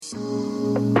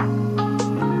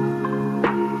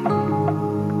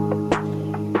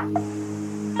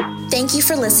you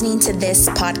for listening to this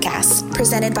podcast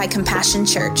presented by Compassion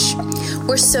Church.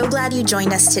 We're so glad you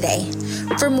joined us today.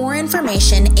 For more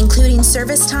information, including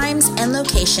service times and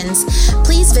locations,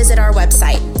 please visit our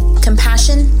website,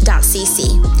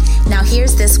 compassion.cc. Now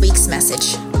here's this week's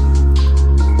message.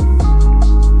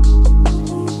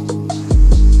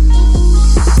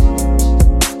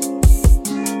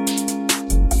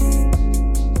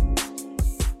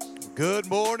 Good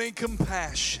morning,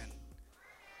 Compassion.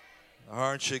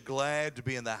 Aren't you glad to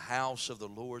be in the house of the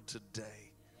Lord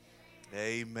today?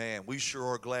 Amen. We sure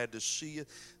are glad to see you.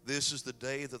 This is the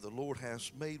day that the Lord has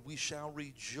made. We shall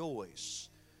rejoice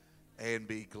and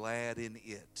be glad in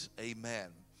it. Amen.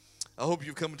 I hope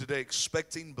you've come today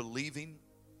expecting, believing,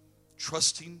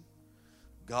 trusting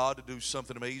God to do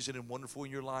something amazing and wonderful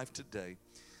in your life today.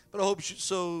 But I hope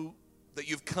so that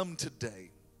you've come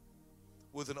today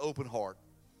with an open heart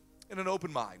and an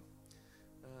open mind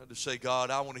to say,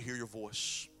 God, I want to hear your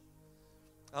voice.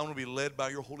 I want to be led by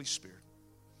your Holy Spirit.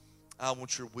 I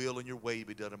want your will and your way to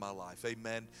be done in my life.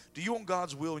 Amen. Do you want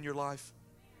God's will in your life?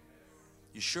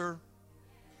 You sure?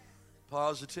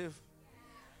 Positive?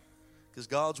 Because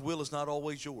God's will is not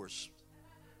always yours.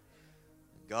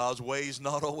 God's way is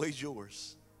not always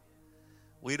yours.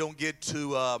 We don't get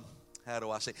to,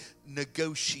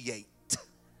 negotiate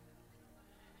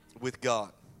with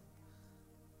God.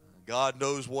 God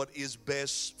knows what is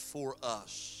best for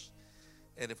us.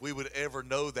 And if we would ever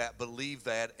know that, believe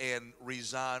that, and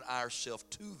resign ourselves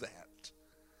to that,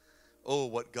 oh,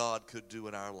 what God could do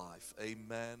in our life.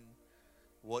 Amen.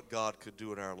 What God could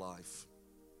do in our life.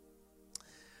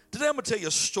 Today I'm going to tell you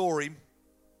a story.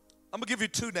 I'm going to give you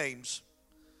two names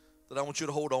that I want you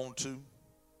to hold on to.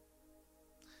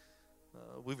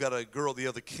 We've got a girl at the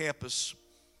other campus.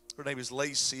 Her name is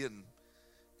Lacey, and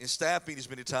in staff meetings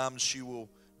many times she will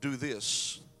do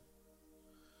this.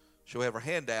 She'll have her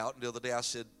hand out, and the other day I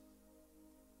said,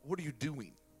 "What are you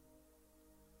doing?"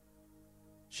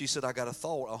 She said, "I got a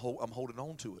thought. I'm holding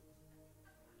on to it."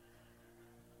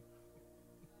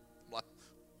 I'm like,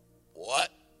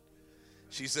 what?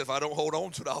 She said, "If I don't hold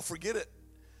on to it, I'll forget it."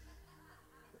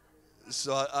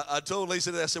 So I told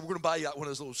Lacey that, I said, "We're going to buy you out one of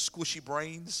those little squishy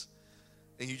brains,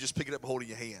 and you just pick it up and hold it in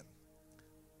your hand."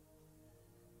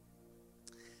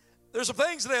 There's some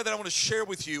things there that I want to share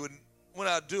with you, and when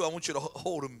I do, I want you to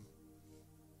hold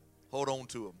on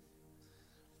to them.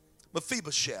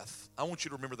 Mephibosheth. I want you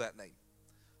to remember that name.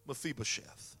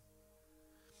 Mephibosheth.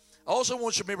 I also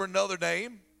want you to remember another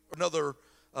name, another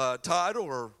title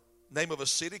or name of a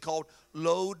city called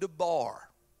Lodabar.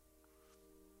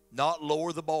 Not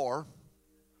lower the bar.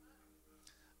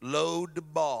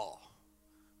 Lodabar.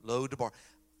 Lodabar.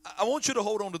 I want you to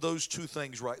hold on to those two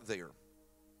things right there.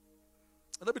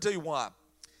 And let me tell you why.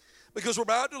 Because we're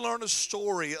about to learn a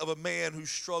story of a man who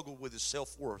struggled with his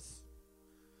self-worth.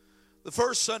 The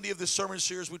first Sunday of this sermon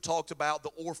series, we talked about the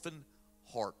orphan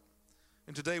heart.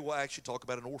 And today we'll actually talk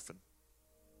about an orphan.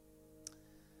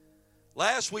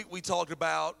 Last week we talked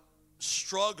about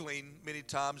struggling many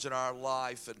times in our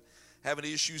life and having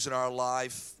issues in our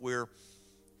life where,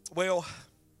 well,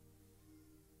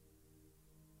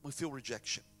 we feel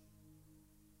rejection.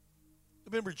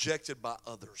 We've been rejected by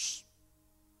others.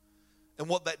 And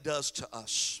what that does to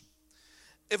us.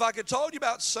 If I could talk to you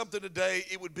about something today,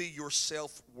 it would be your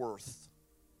self-worth.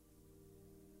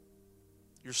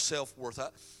 Your self-worth.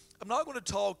 I'm not going to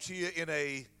talk to you in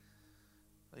a,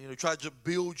 try to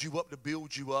build you up,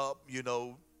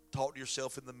 talk to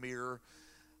yourself in the mirror.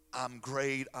 I'm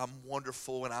great, I'm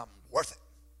wonderful, and I'm worth it.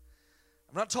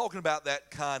 I'm not talking about that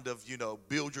kind of,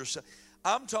 build yourself.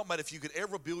 I'm talking about if you could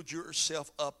ever build yourself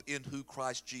up in who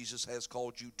Christ Jesus has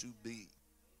called you to be.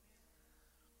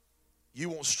 You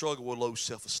won't struggle with low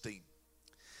self-esteem.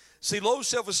 See, low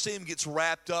self-esteem gets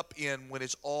wrapped up in when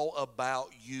it's all about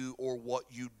you or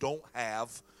what you don't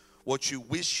have, what you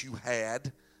wish you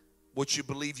had, what you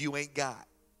believe you ain't got.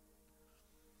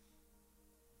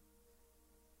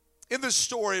 In this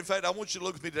story, in fact, I want you to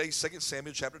look with me today, 2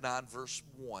 Samuel chapter 9, verse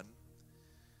 1.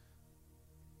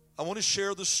 I want to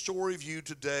share the story of you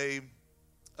today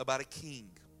about a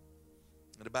king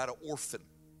and about an orphan.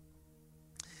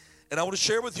 And I want to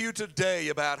share with you today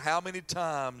about how many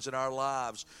times in our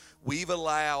lives we've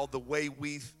allowed the way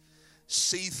we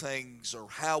see things or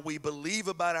how we believe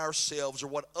about ourselves or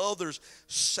what others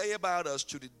say about us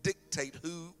to dictate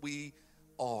who we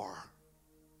are.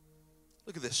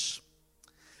 Look at this.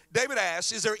 David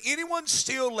asks, "Is there anyone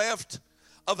still left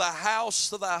of the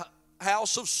house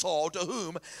of Saul to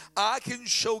whom I can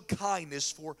show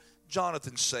kindness for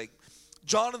Jonathan's sake?"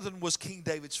 Jonathan was King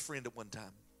David's friend at one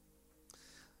time.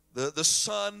 The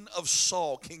son of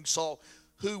Saul, King Saul,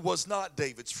 who was not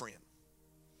David's friend.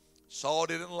 Saul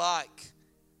didn't like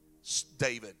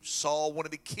David. Saul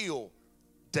wanted to kill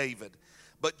David.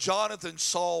 But Jonathan,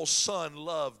 Saul's son,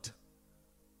 loved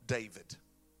David.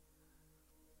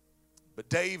 But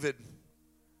David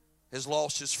has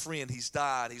lost his friend. He's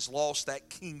died. He's lost that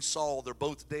King Saul. They're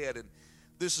both dead. And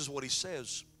this is what he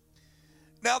says.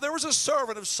 Now there was a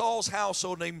servant of Saul's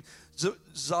household named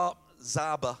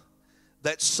Ziba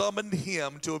that summoned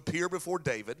him to appear before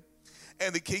David.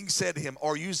 And the king said to him,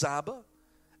 "Are you Ziba?"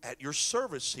 "At your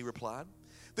service," he replied.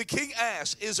 The king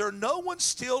asked, "Is there no one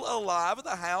still alive in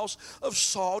the house of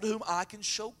Saul to whom I can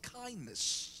show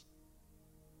kindness?"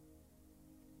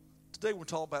 Today we're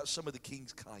talking about some of the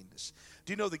king's kindness.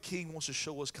 Do you know the king wants to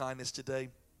show us kindness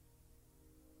today?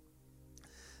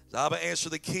 Ziba answered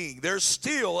the king, "There's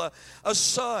still a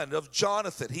son of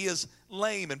Jonathan. He is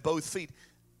lame in both feet."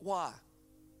 Why?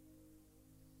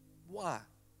 Why?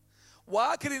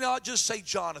 Why could he not just say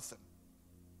Jonathan?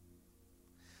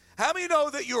 How many know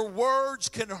that your words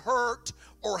can hurt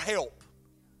or help?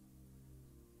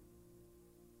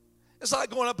 It's like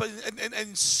going up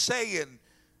and saying,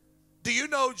 "Do you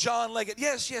know John Leggett?"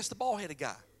 Yes, the bald-headed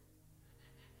guy.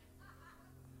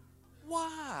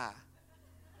 Why?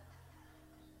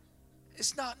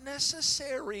 It's not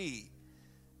necessary.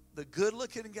 The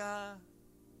good-looking guy,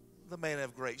 the man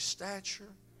of great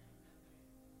stature,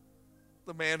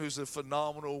 the man who's a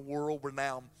phenomenal,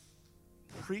 world-renowned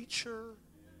preacher.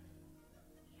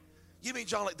 You mean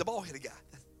John Leggett, the bald-headed guy?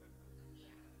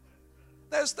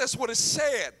 That's what it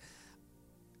said.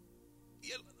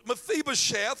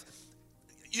 Mephibosheth,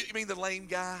 you mean the lame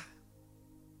guy?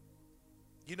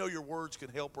 You know your words can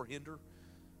help or hinder.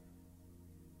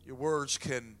 Your words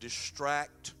can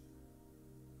distract.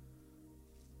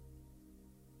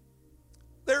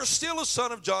 There's still a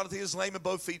son of Jonathan. He is lame in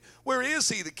both feet. Where is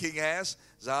he? The king asked.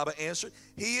 Ziba answered,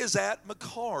 "He is at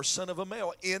Machir, son of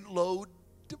Ammiel, in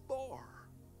Lo-debar."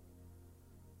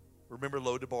 Remember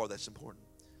Lo-debar, that's important.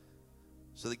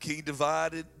 So the king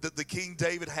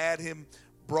David had him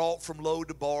brought from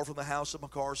Lo-debar from the house of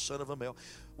Machir, son of Ammiel.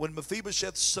 When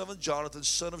Mephibosheth, son of Jonathan,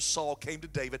 son of Saul, came to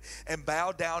David and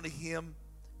bowed down to him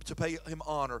to pay him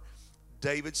honor,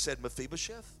 David said,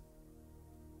 "Mephibosheth?"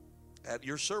 "At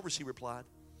your service," he replied.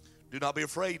 "Do not be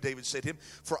afraid," David said to him,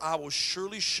 "for I will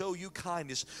surely show you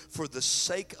kindness for the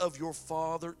sake of your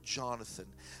father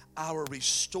Jonathan. I will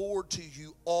restore to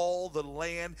you all the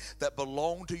land that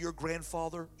belonged to your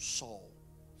grandfather Saul.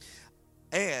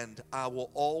 And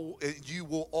you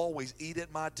will always eat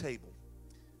at my table."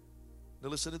 Now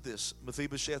listen to this.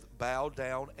 Mephibosheth bowed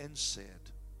down and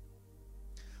said,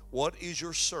 "What is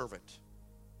your servant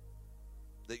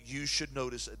that you should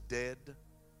notice a dead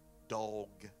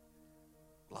dog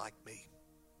like me?"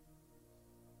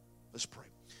 Let's pray.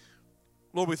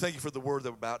 Lord, we thank you for the word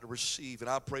that we're about to receive. And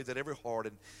I pray that every heart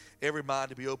and every mind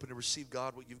to be open to receive,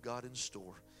 God, what you've got in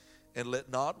store. And let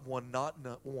not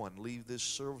one leave this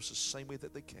service the same way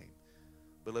that they came.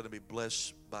 But let them be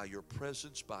blessed by your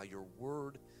presence, by your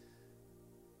word.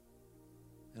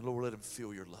 And Lord, let them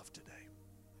feel your love today.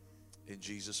 In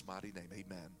Jesus' mighty name,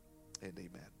 amen and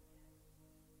amen.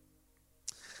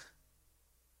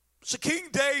 So King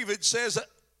David says,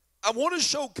 "I want to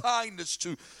show kindness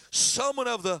to someone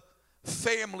of the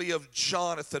family of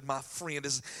Jonathan, my friend.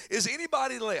 Is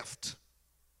anybody left?"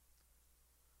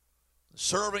 The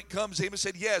servant comes to him and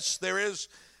said, "Yes, there is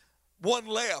one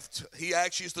left. He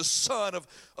actually is the son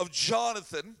of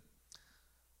Jonathan.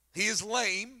 He is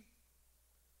lame,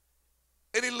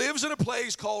 and he lives in a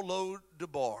place called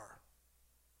Lo-debar."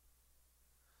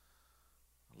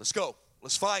 Let's go.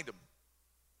 Let's find him.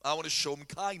 I want to show him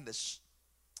kindness.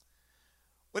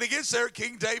 When he gets there,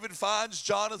 King David finds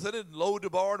Jonathan in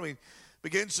Lo-debar, and he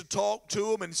begins to talk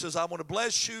to him and says, "I want to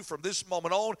bless you. From this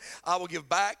moment on, I will give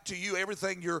back to you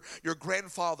everything your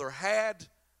grandfather had.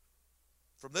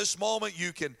 From this moment,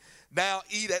 you can now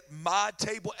eat at my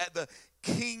table, at the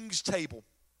king's table."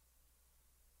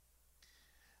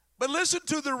 But listen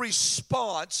to the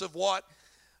response of what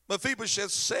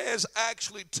Mephibosheth says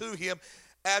actually to him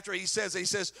after he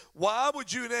says, "Why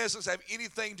would you in essence have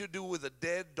anything to do with a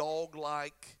dead dog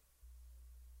like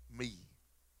me?"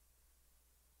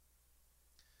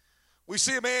 We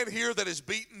see a man here that is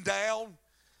beaten down,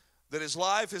 that his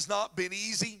life has not been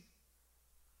easy.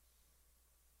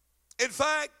 In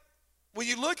fact, when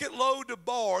you look at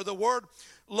Lo-debar, the word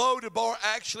Lo-debar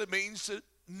actually means to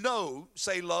know.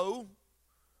 Say lo,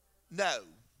 no.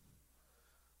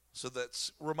 So that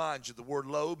reminds you, the word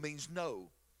lo means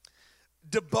no.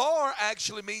 Debar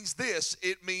actually means this.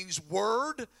 It means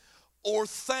word or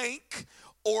thank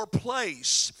or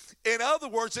place. In other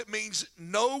words, it means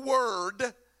no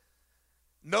word,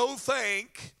 no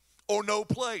thank, or no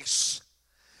place.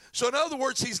 So in other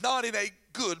words, he's not in a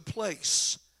good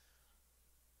place.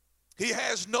 He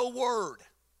has no word.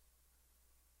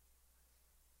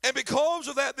 And because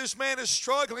of that, this man is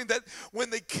struggling, that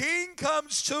when the king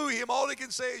comes to him, all he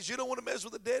can say is, you don't want to mess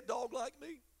with a dead dog like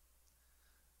me.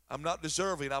 I'm not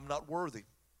deserving. I'm not worthy.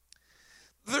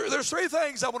 There's three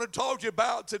things I want to talk to you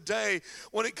about today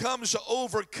when it comes to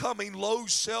overcoming low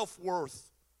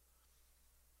self-worth.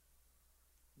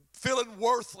 Feeling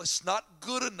worthless, not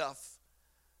good enough.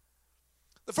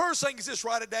 The first thing is this,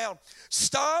 write it down.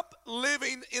 Stop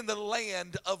living in the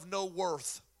land of no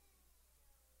worth.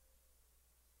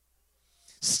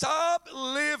 Stop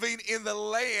living in the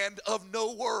land of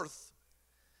no worth.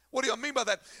 What do I mean by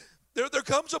that? There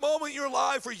comes a moment in your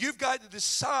life where you've got to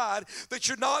decide that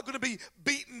you're not going to be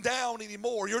beaten down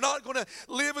anymore. You're not going to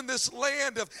live in this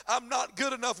land of I'm not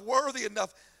good enough, worthy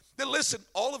enough. Then listen,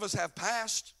 all of us have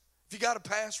past. If you got a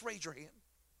past, raise your hand.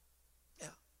 Yeah.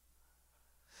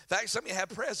 In fact, some of you have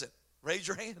present. Raise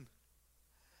your hand.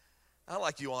 I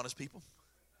like you honest people.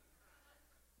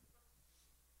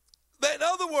 In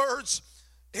other words,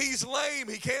 he's lame.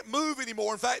 He can't move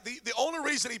anymore. In fact, the only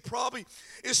reason he probably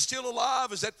is still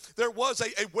alive is that there was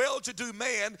a well-to-do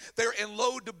man there in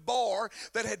Lo-Debar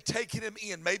that had taken him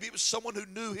in. Maybe it was someone who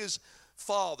knew his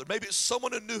father. Maybe it's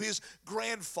someone who knew his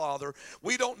grandfather.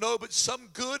 We don't know, but some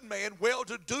good man,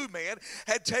 well-to-do man,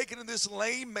 had taken in this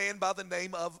lame man by the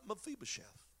name of Mephibosheth.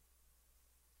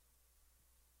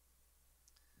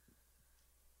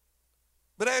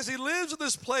 But as he lives in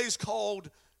this place called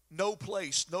no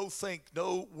place, no think,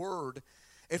 no word.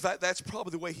 In fact, that's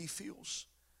probably the way he feels.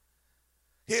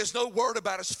 He has no word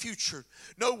about his future,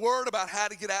 no word about how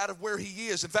to get out of where he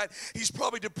is. In fact, he's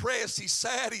probably depressed, he's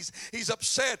sad, he's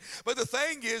upset. But the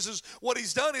thing is what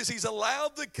he's done is he's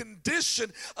allowed the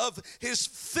condition of his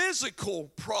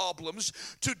physical problems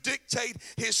to dictate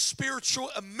his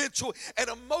spiritual and mental and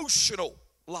emotional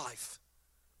life.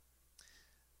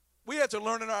 We have to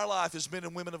learn in our life as men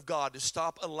and women of God to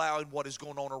stop allowing what is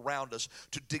going on around us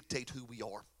to dictate who we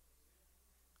are.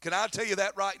 Can I tell you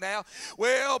that right now?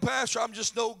 Well, Pastor, I'm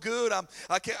just no good.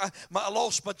 I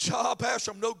lost my job, Pastor.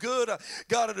 I'm no good. I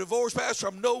got a divorce, Pastor.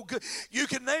 I'm no good. You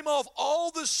can name off all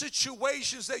the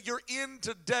situations that you're in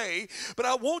today, but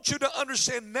I want you to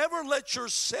understand, never let your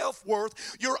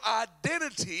self-worth, your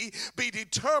identity be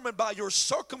determined by your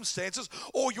circumstances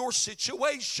or your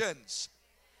situations.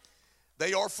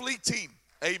 They are fleeting.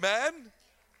 Amen?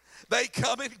 They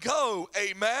come and go.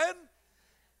 Amen?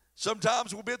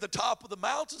 Sometimes we'll be at the top of the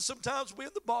mountain. Sometimes we'll be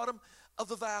at the bottom of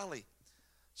the valley.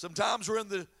 Sometimes we're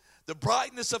in the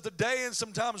brightness of the day, and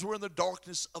sometimes we're in the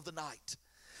darkness of the night.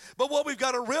 But what we've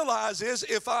got to realize is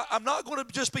if I'm not going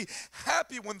to just be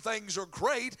happy when things are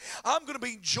great, I'm going to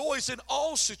be joyous in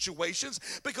all situations,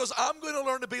 because I'm going to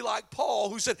learn to be like Paul,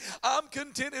 who said, I'm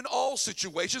content in all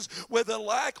situations, whether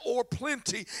lack or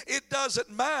plenty. It doesn't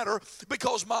matter,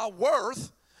 because my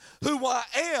worth, who I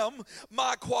am,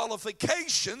 my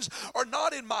qualifications are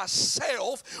not in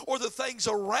myself or the things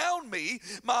around me.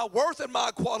 My worth and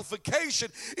my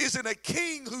qualification is in a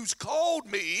king who's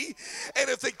called me.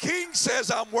 And if the king says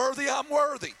I'm worthy, I'm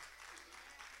worthy.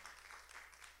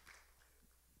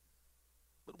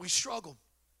 But we struggle.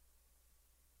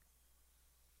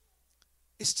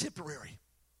 It's temporary.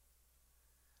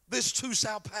 This too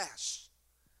shall pass.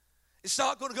 It's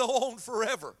not going to go on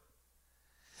forever.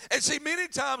 And see, many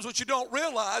times what you don't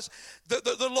realize,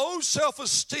 the low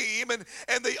self-esteem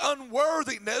and the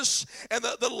unworthiness and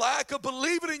the lack of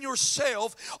believing in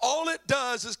yourself, all it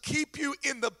does is keep you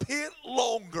in the pit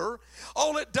longer.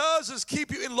 All it does is keep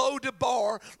you in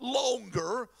Lo-Debar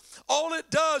longer. All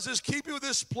it does is keep you in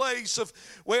this place of,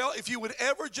 well, if you would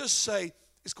ever just say,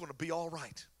 it's going to be all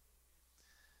right.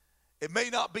 It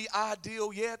may not be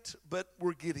ideal yet, but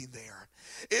we're getting there.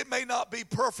 It may not be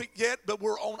perfect yet, but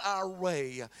we're on our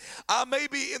way. I may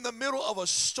be in the middle of a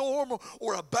storm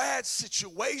or a bad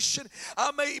situation.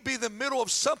 I may be in the middle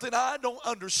of something I don't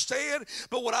understand,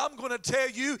 but what I'm going to tell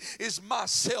you is my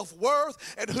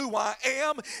self-worth and who I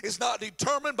am is not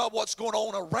determined by what's going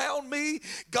on around me.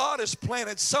 God has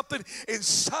planted something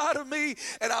inside of me,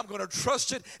 and I'm going to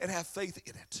trust it and have faith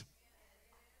in it.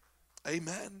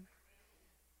 Amen.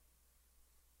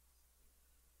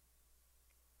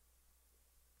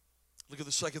 Look at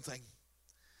the second thing.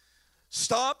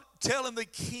 Stop telling the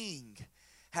king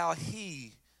how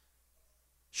he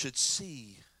should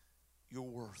see your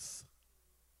worth.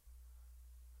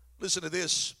 Listen to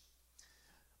this.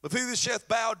 Mephibosheth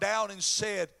bowed down and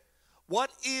said,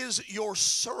 what is your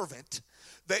servant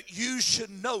that you should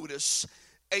notice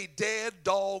a dead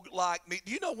dog like me?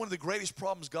 Do you know one of the greatest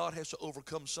problems God has to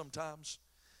overcome sometimes?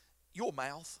 Your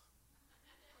mouth.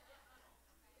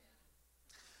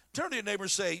 Turn to your neighbor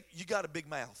and say, you got a big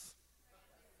mouth.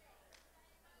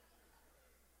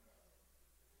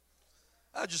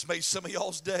 I just made some of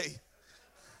y'all's day.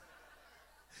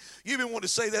 You've been wanting to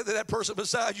say that to that person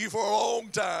beside you for a long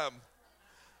time.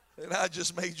 And I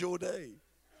just made your day.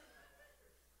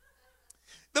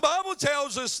 The Bible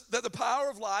tells us that the power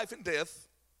of life and death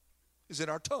is in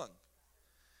our tongue.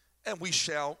 And we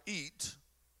shall eat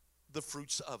the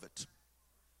fruits of it.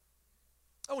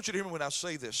 I want you to hear me when I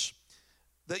say this.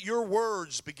 That your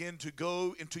words begin to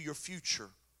go into your future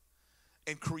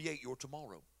and create your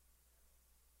tomorrow.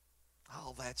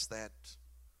 Oh, that's that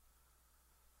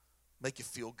make you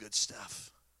feel good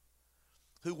stuff.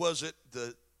 Who was it?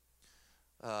 The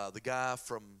guy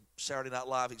from Saturday Night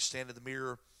Live. He'd stand in the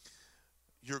mirror.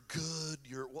 You're good.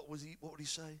 What would he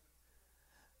say?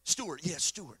 Stuart. Yeah,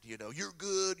 Stuart. You know, you're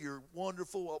good. You're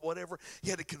wonderful. Whatever. He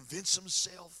had to convince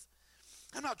himself.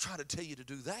 I'm not trying to tell you to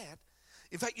do that.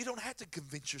 In fact, you don't have to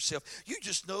convince yourself. You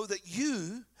just know that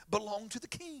you belong to the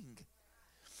King.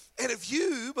 And if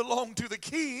you belong to the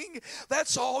King,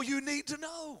 that's all you need to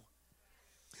know.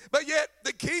 But yet,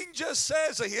 the King just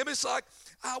says to him, it's like,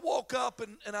 I walk up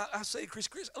and I say to Chris,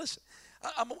 listen,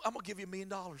 I'm going to give you $1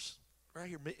 million. Right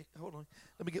here. Hold on.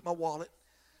 Let me get my wallet.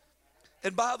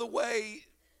 And by the way,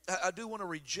 I do want to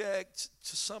reject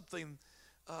something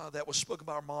that was spoken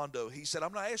by Armando. He said,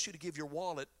 I'm not asking you to give your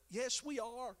wallet. Yes, we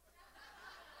are.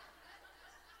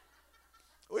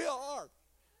 We are.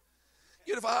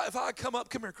 You know, if I come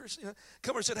here, Chris, come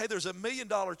here and said, hey, there's $1 million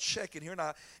check in here, and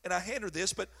I hand her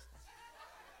this, but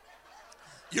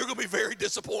you're going to be very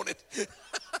disappointed.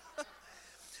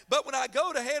 But when I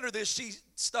go to hand her this, she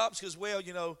stops because, well,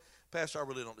 you know, Pastor, I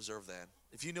really don't deserve that.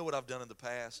 If you know what I've done in the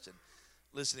past, and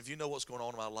listen, if you know what's going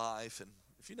on in my life, and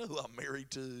if you know who I'm married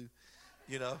to,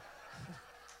 you know.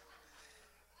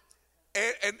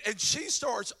 and she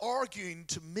starts arguing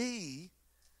to me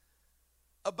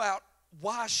about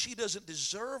why she doesn't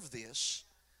deserve this,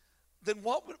 then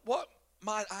what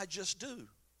might I just do?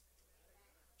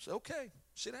 So, okay,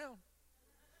 sit down.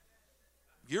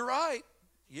 You're right.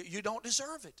 You don't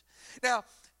deserve it. Now,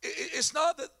 it's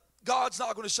not that God's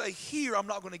not going to say, here, I'm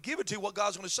not going to give it to you. What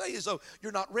God's going to say is, oh,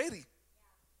 you're not ready.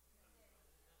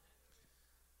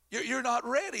 You're not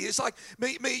ready. It's like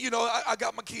me, you know, I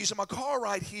got my keys in my car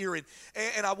right here, and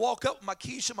I walk up with my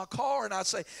keys in my car, and I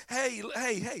say, hey,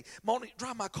 Mona,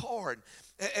 drive my car.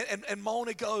 And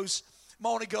Mona goes,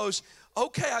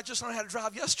 okay, I just learned how to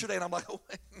drive yesterday. And I'm like, oh,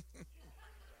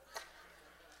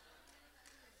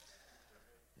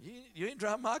 you ain't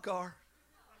driving my car.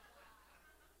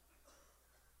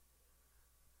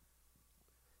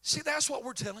 See, that's what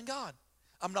we're telling God.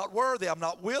 I'm not worthy. I'm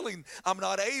not willing. I'm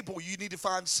not able. You need to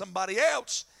find somebody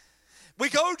else. We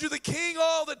go to the King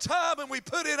all the time and we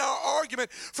put in our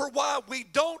argument for why we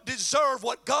don't deserve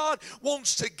what God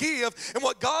wants to give. And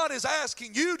what God is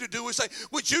asking you to do is say,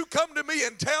 would you come to me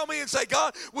and tell me and say,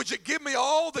 God, would you give me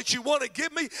all that you want to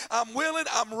give me? I'm willing.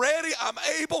 I'm ready. I'm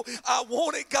able. I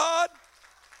want it, God.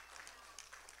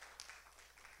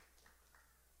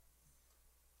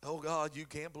 Oh, God, you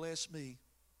can't bless me.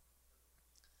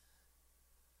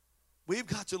 We've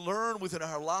got to learn within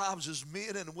our lives as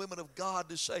men and women of God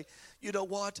to say, you know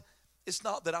what? It's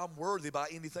not that I'm worthy by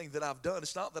anything that I've done.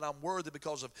 It's not that I'm worthy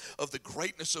because of the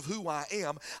greatness of who I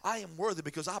am. I am worthy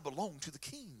because I belong to the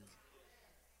King.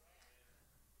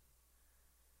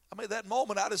 I mean, that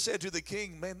moment I'd have said to the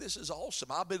King, man, this is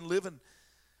awesome. I've been living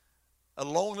a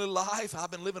lonely life.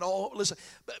 I've been living listen,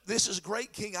 this is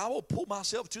great, King. I will pull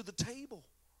myself to the table.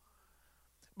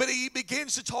 But he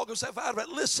begins to talk himself out of it.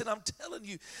 Listen, I'm telling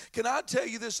you, can I tell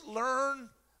you this? Learn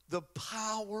the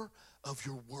power of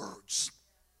your words.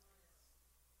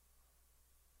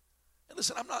 And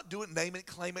listen, I'm not doing name it,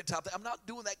 claim it type thing. I'm not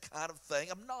doing that kind of thing.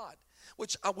 I'm not.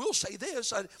 Which I will say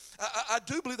this. I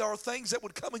do believe there are things that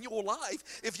would come in your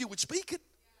life if you would speak it.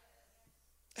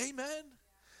 Amen.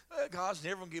 God's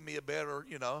never going to give me a better,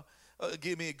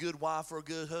 give me a good wife or a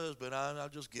good husband. I'll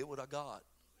just get what I got.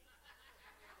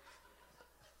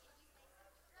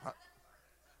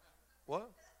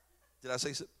 What? Did I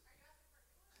say something?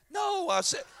 No, I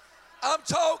said, I'm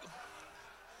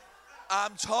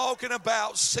talking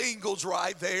about singles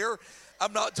right there.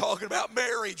 I'm not talking about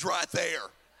marriage right there.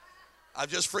 I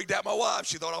just freaked out my wife.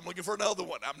 She thought I'm looking for another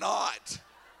one. I'm not.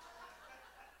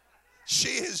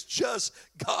 She has just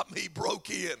got me broke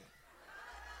in.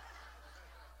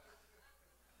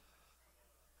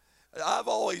 I've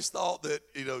always thought that,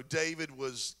 David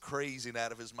was crazy and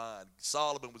out of his mind.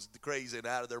 Solomon was crazy and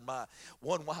out of their mind.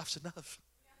 One wife's enough.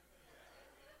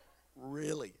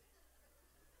 Really?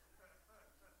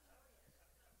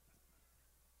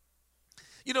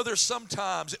 You know, there's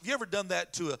sometimes, have you ever done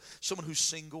that to someone who's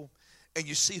single and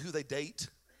you see who they date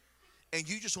and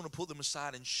you just want to pull them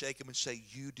aside and shake them and say,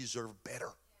 you deserve better.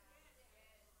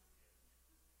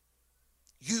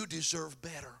 You deserve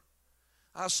better.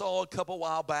 I saw a couple a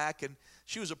while back and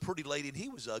she was a pretty lady and he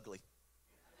was ugly.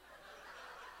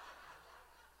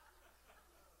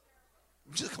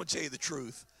 I'm just going to tell you the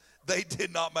truth. They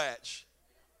did not match.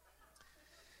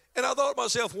 And I thought to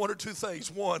myself one or two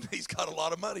things. One, he's got a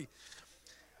lot of money.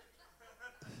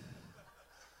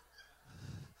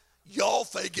 Y'all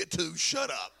think it too. Shut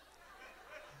up.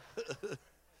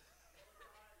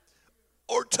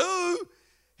 Or two,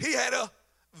 he had a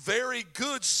very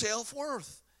good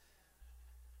self-worth.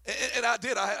 And I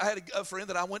did. I had a friend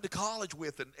that I went to college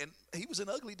with, and he was an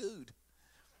ugly dude.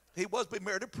 He was, but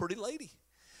married a pretty lady.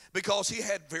 Because he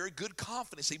had very good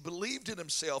confidence. He believed in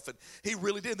himself, and he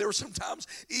really did. There were some times,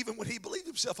 even when he believed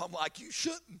himself, I'm like, you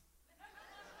shouldn't.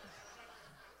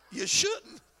 You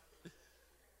shouldn't.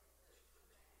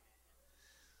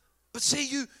 But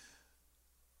see,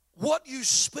 what you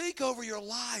speak over your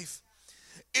life,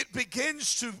 it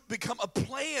begins to become a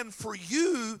plan for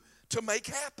you to make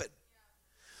happen.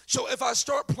 So if I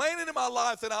start planning in my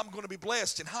life that I'm going to be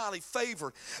blessed and highly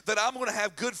favored, that I'm going to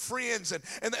have good friends, and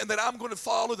that I'm going to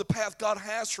follow the path God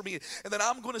has for me, and that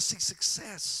I'm going to see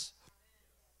success.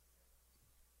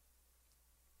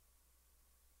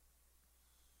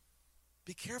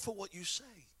 Be careful what you say.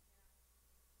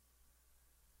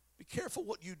 Be careful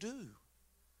what you do.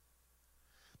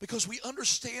 Because we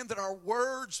understand that our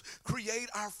words create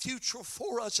our future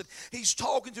for us. And he's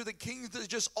talking to the king that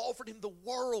just offered him the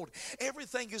world.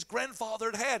 Everything his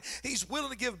grandfather had. He's willing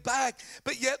to give back.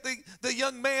 But yet the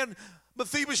young man,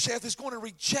 Mephibosheth, is going to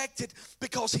reject it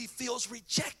because he feels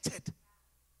rejected.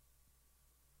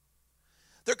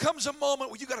 There comes a moment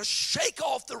where you got to shake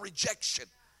off the rejection.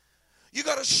 You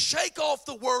got to shake off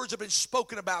the words that have been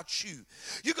spoken about you.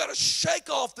 You got to shake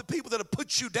off the people that have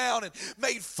put you down and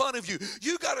made fun of you.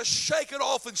 You got to shake it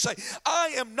off and say, I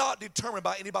am not determined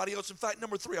by anybody else. In fact,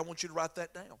 number 3, I want you to write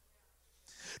that down.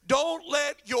 Don't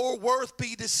let your worth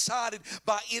be decided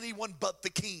by anyone but the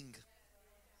king.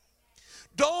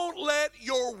 Don't let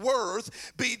your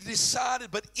worth be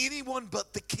decided by anyone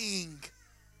but the king.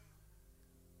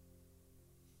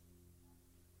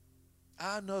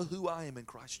 I know who I am in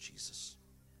Christ Jesus.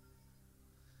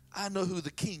 I know who the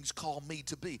king's called me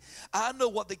to be. I know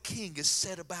what the king has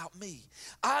said about me.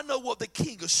 I know what the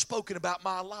king has spoken about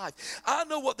my life. I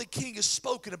know what the king has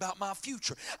spoken about my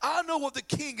future. I know what the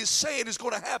king is saying is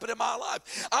going to happen in my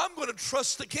life. I'm going to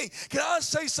trust the king. Can I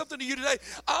say something to you today?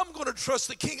 I'm going to trust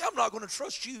the king. I'm not going to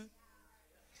trust you.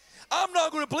 I'm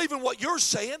not going to believe in what you're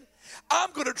saying.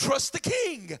 I'm going to trust the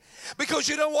king. Because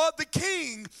you know what? The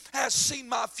king has seen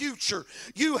my future.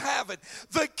 You haven't.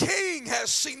 The king has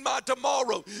seen my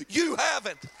tomorrow. You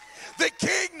haven't. The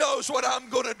king knows what I'm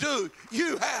going to do.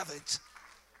 You haven't.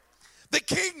 The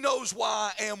king knows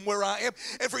why I am where I am.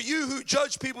 And for you who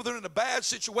judge people that are in a bad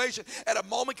situation at a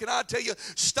moment, can I tell you,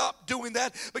 stop doing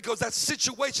that, because that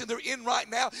situation they're in right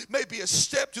now may be a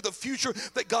step to the future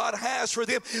that God has for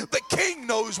them. The king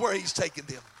knows where he's taking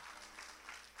them.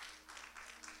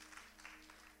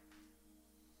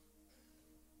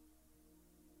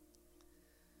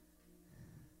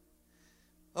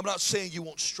 I'm not saying you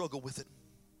won't struggle with it.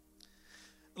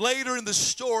 Later in the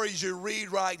stories you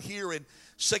read right here in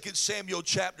 2 Samuel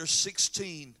chapter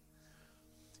 16,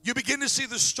 you begin to see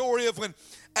the story of when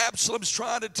Absalom's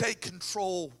trying to take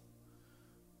control.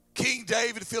 King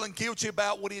David, feeling guilty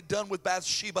about what he had done with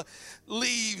Bathsheba,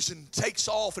 leaves and takes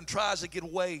off and tries to get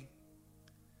away.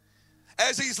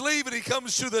 As he's leaving, he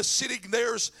comes to the city, and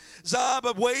there's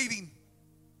Ziba waiting.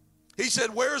 He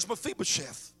said, "Where's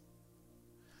Mephibosheth?"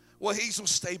 Well, he's going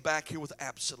to stay back here with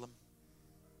Absalom.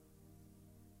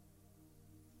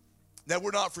 Now,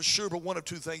 we're not for sure, but one of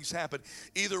two things happened.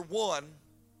 Either one,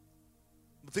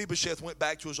 Mephibosheth went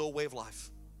back to his old way of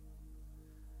life.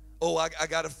 Oh, I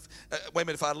got to, wait a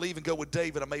minute, if I leave and go with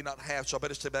David, I may not have, so I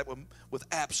better stay back with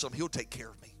Absalom. He'll take care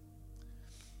of me.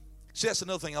 See, that's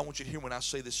another thing I want you to hear when I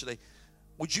say this today.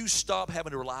 Would you stop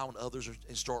having to rely on others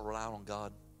and start relying on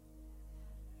God?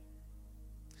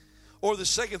 Or the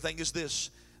second thing is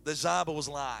this. That Ziba was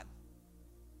lying.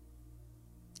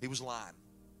 He was lying.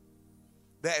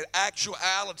 That in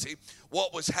actuality,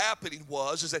 what was happening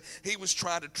is that he was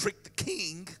trying to trick the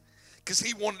king, because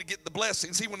he wanted to get the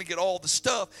blessings. He wanted to get all the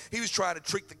stuff. He was trying to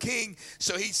trick the king.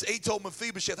 So he told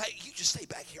Mephibosheth, "Hey, you just stay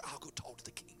back here. I'll go talk to the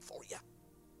king for you."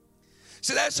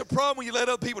 See, that's the problem when you let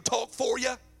other people talk for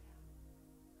you.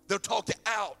 They'll talk you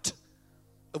out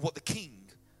of what the king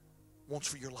wants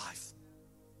for your life.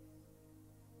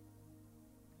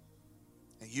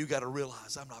 And And you got to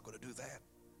realize, I'm not going to do that.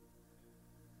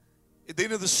 At the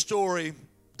end of the story,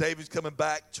 David's coming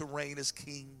back to reign as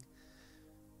king.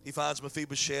 He finds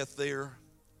Mephibosheth there.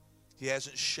 He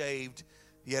hasn't shaved.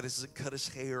 He hasn't cut his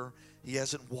hair. He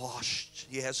hasn't washed.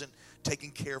 He hasn't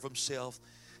taken care of himself.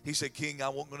 He said, King, I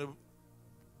wasn't going to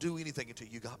do anything until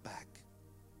you got back.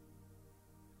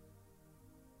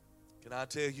 Can I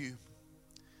tell you,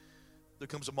 there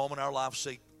comes a moment in our life,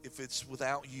 say, if it's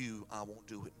without you, I won't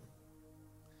do it.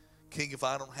 King, if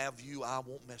I don't have you, I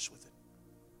won't mess with it.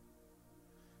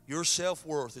 Your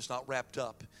self-worth is not wrapped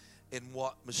up in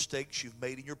what mistakes you've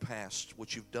made in your past,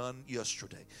 what you've done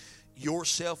yesterday. Your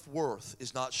self-worth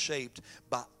is not shaped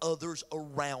by others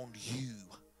around you.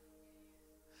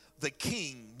 The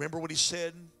king, remember what he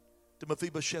said to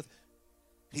Mephibosheth?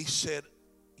 He said,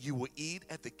 you will eat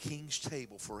at the king's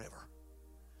table forever.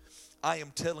 I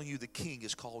am telling you, the king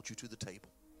has called you to the table.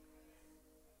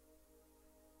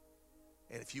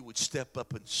 And if you would step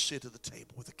up and sit at the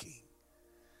table with the king,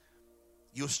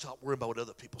 you'll stop worrying about what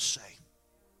other people say,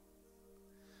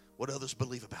 what others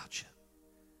believe about you,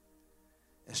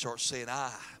 and start saying,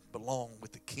 I belong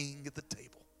with the king at the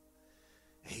table,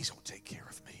 and he's going to take care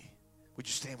of me. Would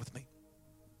you stand with me?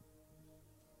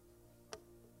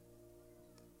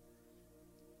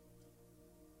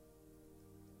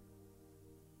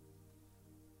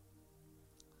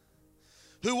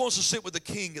 Who wants to sit with the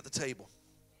king at the table?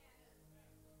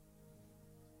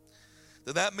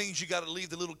 Then that means you got to leave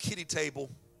the little kiddie table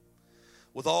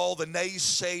with all the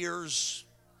naysayers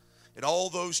and all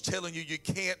those telling you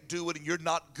can't do it and you're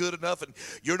not good enough and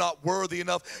you're not worthy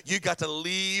enough. You got to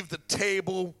leave the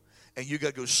table and you got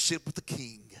to go sit with the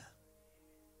king.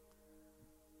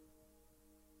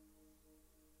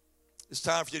 It's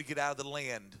time for you to get out of the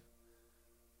land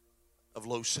of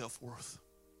low self-worth.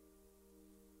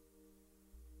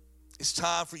 It's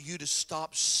time for you to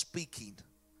stop speaking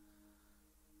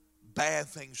bad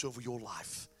things over your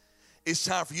life. It's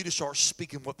time for you to start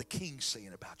speaking what the king's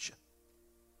saying about you.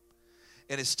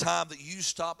 And it's time that you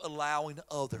stop allowing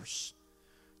others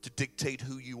to dictate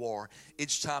who you are.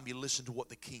 It's time you listen to what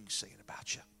the king's saying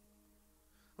about you.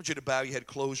 I want you to bow your head,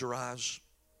 close your eyes.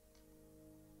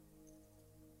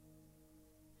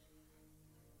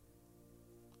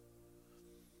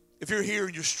 If you're here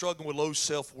and you're struggling with low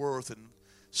self-worth and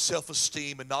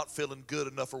self-esteem and not feeling good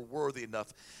enough or worthy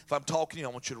enough, if I'm talking to you,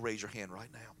 I want you to raise your hand right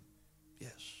now.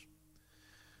 Yes.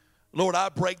 Lord, I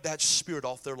break that spirit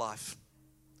off their life.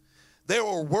 They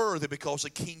are worthy because the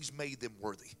king's made them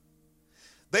worthy.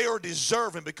 They are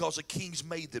deserving because the king's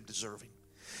made them deserving.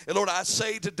 And Lord, I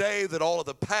say today that all of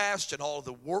the past and all of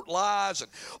the lies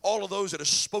and all of those that have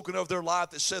spoken of their life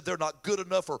that said they're not good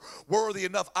enough or worthy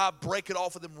enough, I break it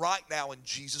off of them right now in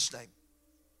Jesus' name.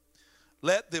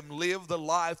 Let them live the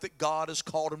life that God has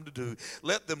called them to do.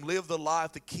 Let them live the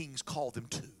life the king's called them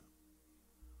to.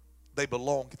 They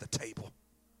belong at the table.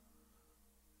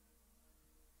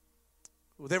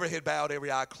 With every head bowed,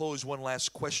 every eye closed, one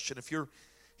last question. If you're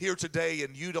here today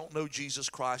and you don't know Jesus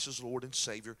Christ as Lord and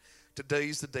Savior,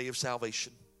 today's the day of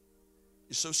salvation.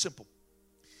 It's so simple.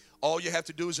 All you have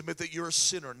to do is admit that you're a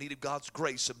sinner in need of God's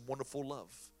grace and wonderful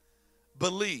love.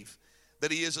 Believe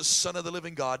that He is a Son of the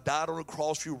living God, died on a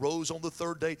cross for you, rose on the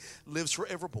third day, lives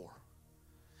forevermore.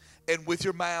 And with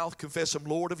your mouth, confess Him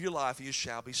Lord of your life, you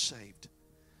shall be saved.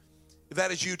 If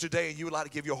that is you today and you would like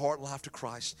to give your heart and life to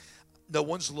Christ, no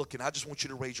one's looking. I just want you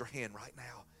to raise your hand right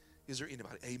now. Is there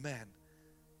anybody? Amen.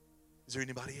 Is there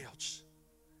anybody else?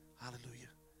 Hallelujah.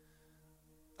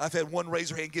 I've had one raise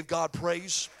their hand, give God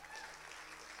praise.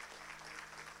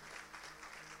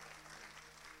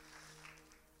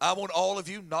 I want all of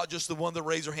you, not just the one that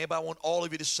raised their hand, but I want all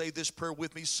of you to say this prayer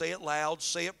with me. Say it loud,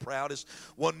 say it proud, as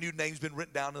one new name's been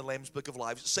written down in the Lamb's Book of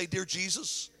Life. Say, Dear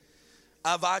Jesus,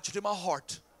 I invite you to my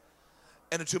heart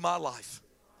and into my life.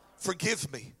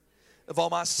 Forgive me of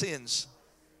all my sins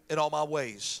and all my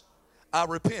ways. I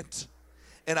repent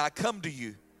and I come to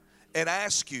you and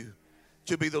ask you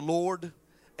to be the Lord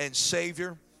and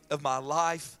Savior of my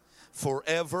life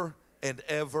forever and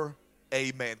ever.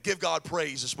 Amen. Give God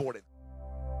praise this morning.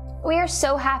 We are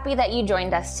so happy that you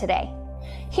joined us today.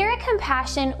 Here at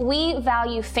Compassion, we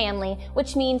value family,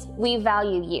 which means we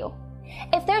value you.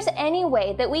 If there's any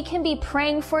way that we can be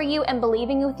praying for you and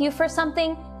believing with you for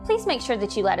something, please make sure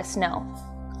that you let us know.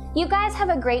 You guys have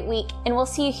a great week, and we'll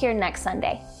see you here next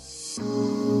Sunday.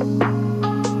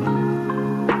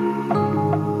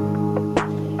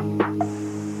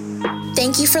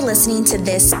 Thank you for listening to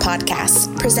this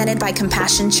podcast presented by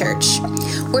Compassion Church.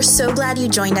 We're so glad you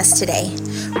joined us today.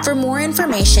 For more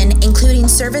information, including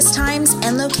service times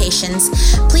and locations,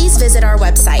 please visit our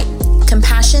website,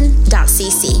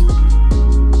 compassion.cc.